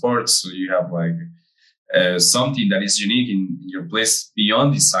doing sports, so you have like something that is unique in your place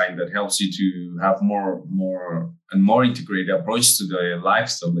beyond design that helps you to have more and more integrated approach to the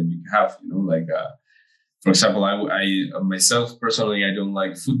lifestyle that you have. Like for example, I myself personally, I don't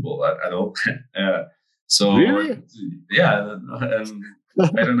like football at all. So really? Yeah, I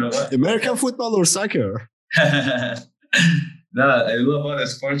don't know what. American football or soccer? No, I love other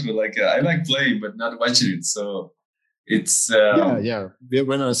sports, but like I like playing, but not watching it. So it's yeah,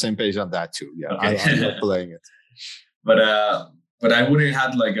 we're on the same page on that too. Yeah, okay. I love playing it. But I wouldn't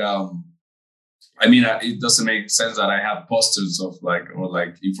have like I mean, it doesn't make sense that I have posters of like, or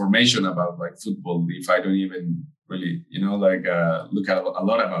like information about like football if I don't even really look at a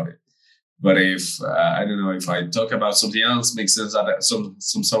lot about it. But if I don't know, if I talk about something else, makes sense that some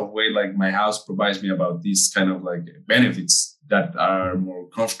sort of way, like my house provides me about these kind of like benefits that are more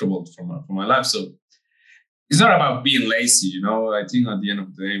comfortable for my life. So it's not about being lazy, I think at the end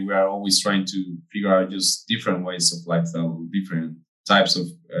of the day, we are always trying to figure out just different ways of lifestyle, different types of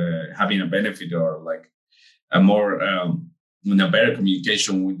having a benefit, or like a more a better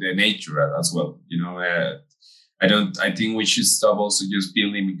communication with the nature as well. I think we should stop also just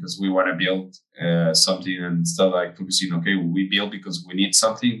building because we want to build something, and start like focusing, okay, we build because we need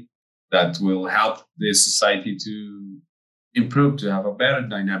something that will help the society to improve, to have a better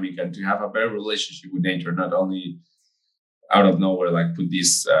dynamic, and to have a better relationship with nature, not only out of nowhere, like put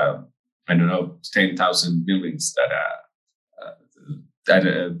these, 10,000 buildings that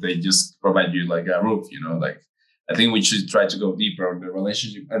they just provide you like a roof, like I think we should try to go deeper on the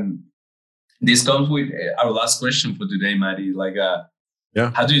relationship. And this comes with our last question for today, Maddie. Like,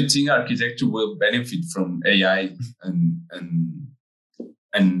 how do you think architecture will benefit from AI and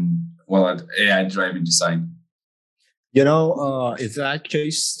AI driven design? In that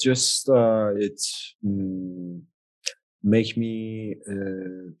case, just make me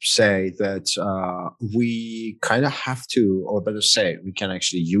say that we kind of have to, or better say, we can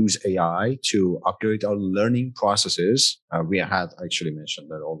actually use AI to upgrade our learning processes. We had actually mentioned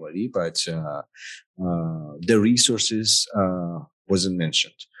that already, but the resources wasn't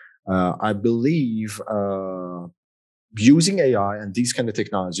mentioned. I believe using AI and these kind of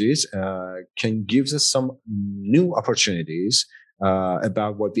technologies can give us some new opportunities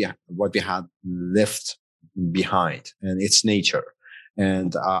about what we had left behind and its nature.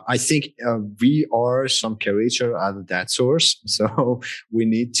 And I think we are some creator out of that source. So we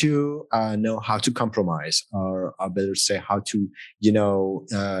need to know how to compromise, or I better say how to,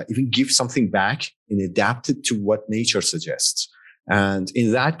 even give something back and adapt it to what nature suggests. And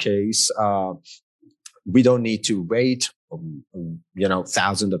in that case, we don't need to wait,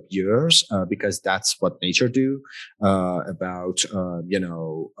 thousands of years, because that's what nature do, about,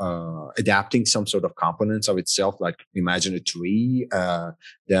 adapting some sort of components of itself. Like imagine a tree,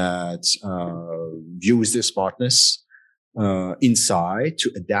 that, views the smartness, inside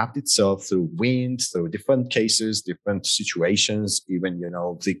to adapt itself through wind, through different cases, different situations, even,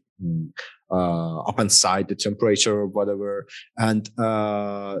 up inside the temperature or whatever. And,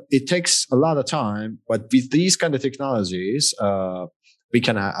 it takes a lot of time, but with these kind of technologies, we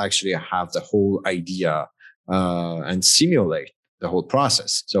can actually have the whole idea, and simulate the whole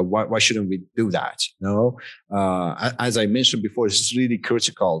process. So why shouldn't we do that? As I mentioned before, this is really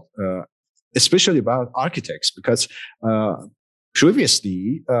critical, especially about architects, because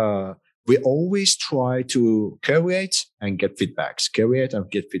previously we always try to create and get feedbacks,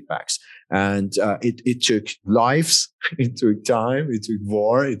 and it took lives, it took time, it took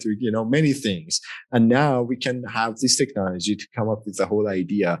war, it took many things. And now we can have this technology to come up with the whole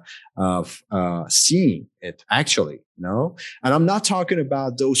idea of seeing it actually. And I'm not talking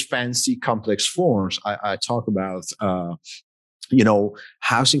about those fancy complex forms. I talk about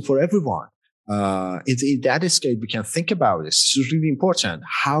housing for everyone. In that scale, we can think about this. It's really important.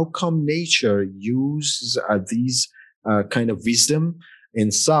 How come nature uses these kind of wisdom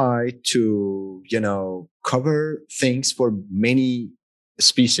inside to, cover things for many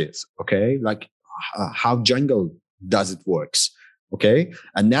species? Okay. Like how jungle does it works. Okay.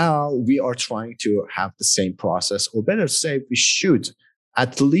 And now we are trying to have the same process, or better say, we should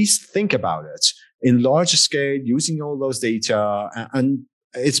at least think about it in large scale using all those data, and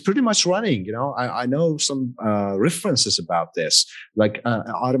it's pretty much running. I know some references about this, like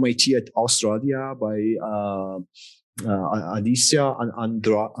RMIT at Australia by Alicia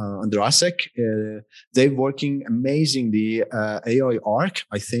Andrasek. They're working amazingly. AI Arc,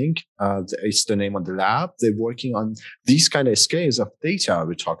 I think, is the name of the lab. They're working on these kind of scales of data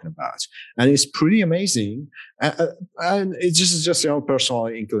we're talking about, and it's pretty amazing. And it's just personal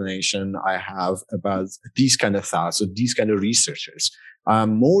inclination I have about these kind of thoughts or these kind of researchers.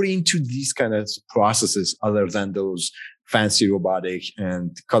 I'm more into these kind of processes other than those fancy robotic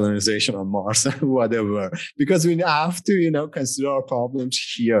and colonization on Mars and whatever, because we have to, consider our problems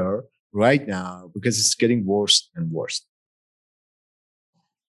here right now, because it's getting worse and worse.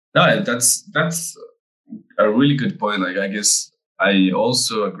 No, that's a really good point. Like, I guess I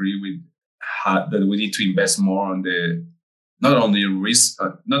also agree with that we need to invest more on not only on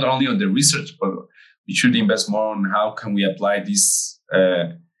the research, but we should invest more on how can we apply this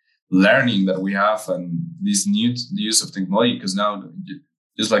learning that we have and this new use of technology. Because now,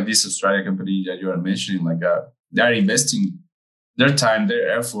 just like this Australia company that you are mentioning, like they are investing their time,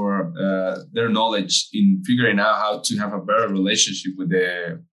 their effort, their knowledge in figuring out how to have a better relationship with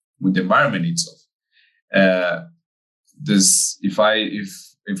the environment itself. If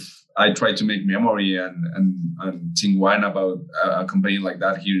I try to make memory and think wine about a company like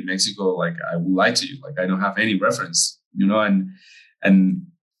that here in Mexico, like I will lie to you, like I don't have any reference, and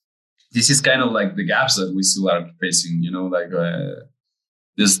this is kind of like the gaps that we still are facing,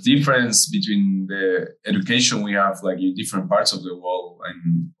 this difference between the education we have like in different parts of the world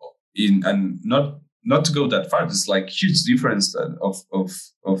and not to go that far. It's like huge difference of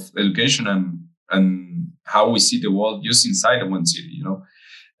education and how we see the world just inside of one city.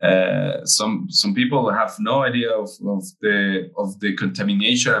 Some people have no idea of the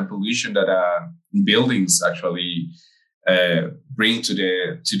contamination and pollution that buildings actually bring to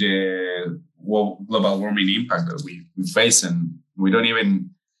the global warming impact that we face, and we don't even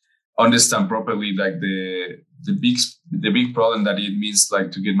understand properly like the big problem that it means,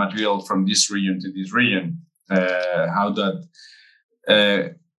 like to get material from this region to this region. How that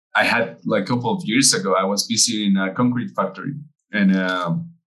I had like a couple of years ago, I was visiting a concrete factory, and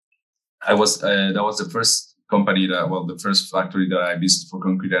that was the first the first factory that I visited for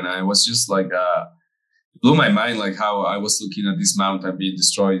concrete, and I was just like blew my mind, like how I was looking at this mountain being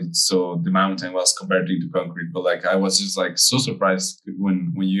destroyed. So the mountain was converted into concrete, but like I was just like so surprised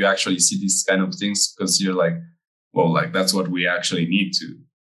when you actually see these kind of things, because you're like, well, like that's what we actually need to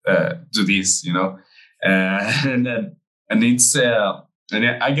do this, and it's and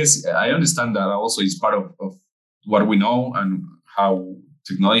I guess I understand that also is part of what we know and how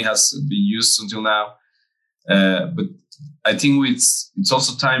technology has been used until now, but I think it's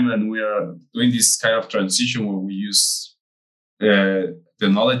also time, and we are doing this kind of transition where we use the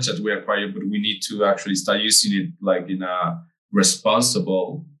knowledge that we acquire, but we need to actually start using it like in a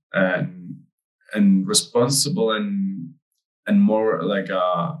responsible and responsible and more like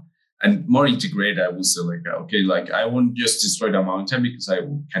and more integrated. I would say like okay, like I won't just destroy the mountain because I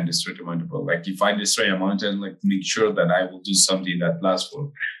can destroy the mountain, but like if I destroy a mountain, like make sure that I will do something that lasts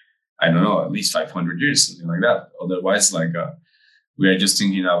for I don't know at least 500 years, something like that. Otherwise, like we are just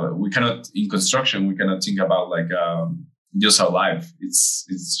thinking of we cannot in construction we cannot think about like just our life. It's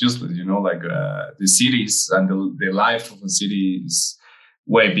useless, you know. Like the cities and the life of a city is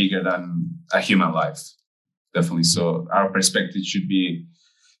way bigger than a human life, definitely. So our perspective should be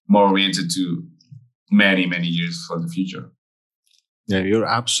more oriented to many years for the future. Yeah, you're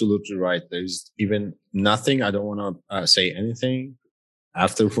absolutely right. There's even nothing. I don't want to say anything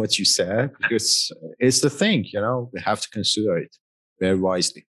after what you said because it's the thing. You know, we have to consider it very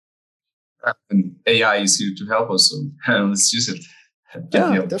wisely. And AI is here to help us, so let's use it.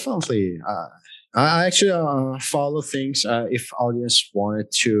 Yeah, definitely. I actually follow things. If audience wanted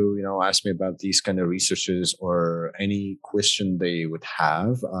to, you know, ask me about these kind of researches or any question they would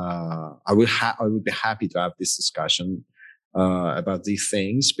have, I would be happy to have this discussion about these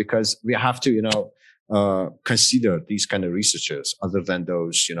things because we have to, you know, consider these kind of researches other than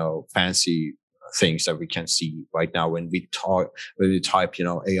those, you know, fancy things that we can see right now when we type, you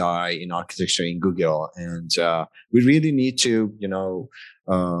know, AI in architecture in Google, and we really need to, you know,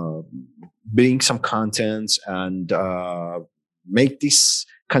 bring some content and make these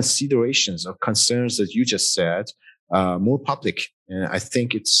considerations or concerns that you just said more public. And I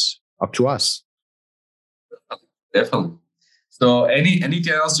think it's up to us. Definitely. So,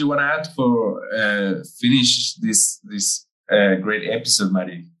 anything else you want to add for finish this great episode,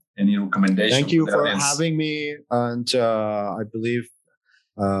 Mari? Any recommendation? Thank you for having me, and I believe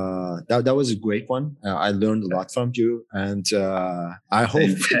that was a great one. I learned a lot from you, and I hope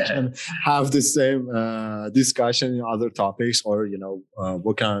we can have the same discussion in other topics, or you know,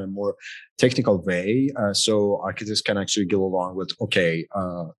 work on a more technical way, so architects can actually get along with. Okay,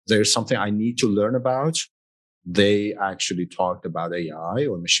 there's something I need to learn about. They actually talked about AI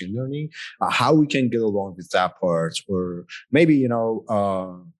or machine learning, how we can get along with that part, or maybe you know.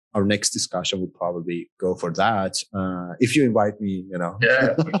 Our next discussion would probably go for that. If you invite me, you know.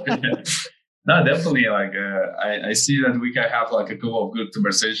 Yeah. No, definitely. Like I see that we can have like a couple of good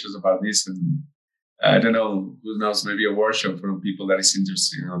conversations about this, and I don't know, who knows, maybe a workshop for people that is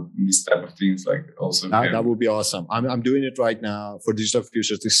interested in this type of things. Like also that would be awesome. I'm doing it right now for Digital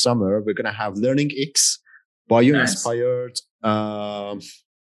Futures this summer. We're gonna have Learning X, bio-inspired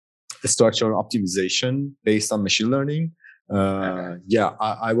structural optimization based on machine learning.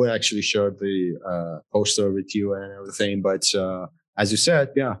 I will actually share the poster with you and everything. But as you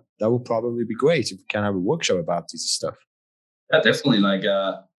said, yeah, that would probably be great if we can have a workshop about this stuff. Yeah, definitely. Like,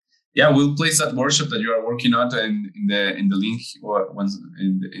 we'll place that workshop that you are working on in the link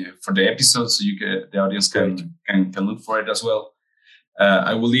for the episode, so the audience can look for it as well.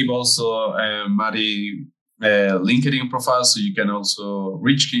 I will leave also Mari LinkedIn profile, so you can also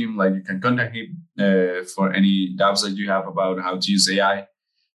reach him. Like you can contact him for any doubts that you have about how to use AI.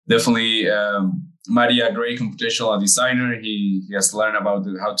 Definitely, Mari, a great computational designer. He has learned about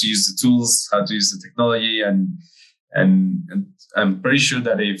how to use the tools, how to use the technology, and I'm pretty sure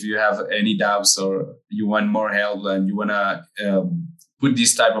that if you have any doubts or you want more help and you want to put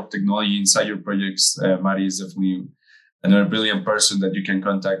this type of technology inside your projects, Mari is definitely another brilliant person that you can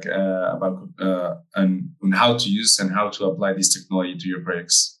contact about on how to use and how to apply this technology to your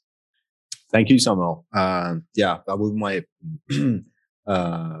projects. Thank you, Samuel. That was my,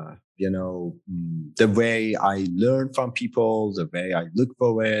 the way I learn from people, the way I look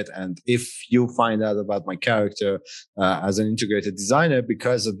for it. And if you find out about my character as an integrated designer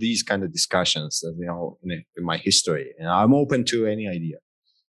because of these kind of discussions that, in my history, and I'm open to any idea.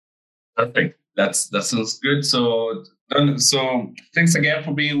 Perfect. That sounds good. So thanks again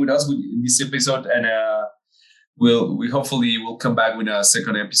for being with us in this episode, and we hopefully will come back with a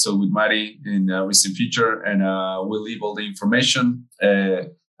second episode with Mari in the recent future, and we'll leave all the information.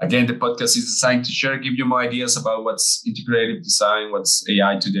 Again, the podcast is designed to give you more ideas about what's integrative design, what's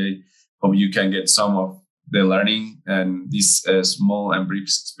AI today. Hope you can get some of the learning and these small and brief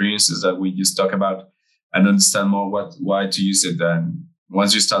experiences that we just talked about, and understand more why to use it. And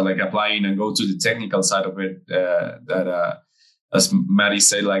once you start like applying and go to the technical side of it, as Mari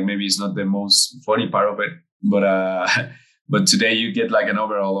said, like maybe it's not the most funny part of it, but today you get like an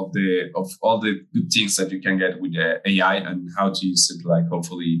overall of all the good things that you can get with AI and how to use it. Like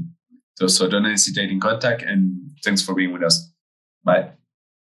hopefully, so don't hesitate in contact. And thanks for being with us. Bye.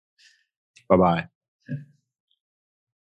 Bye.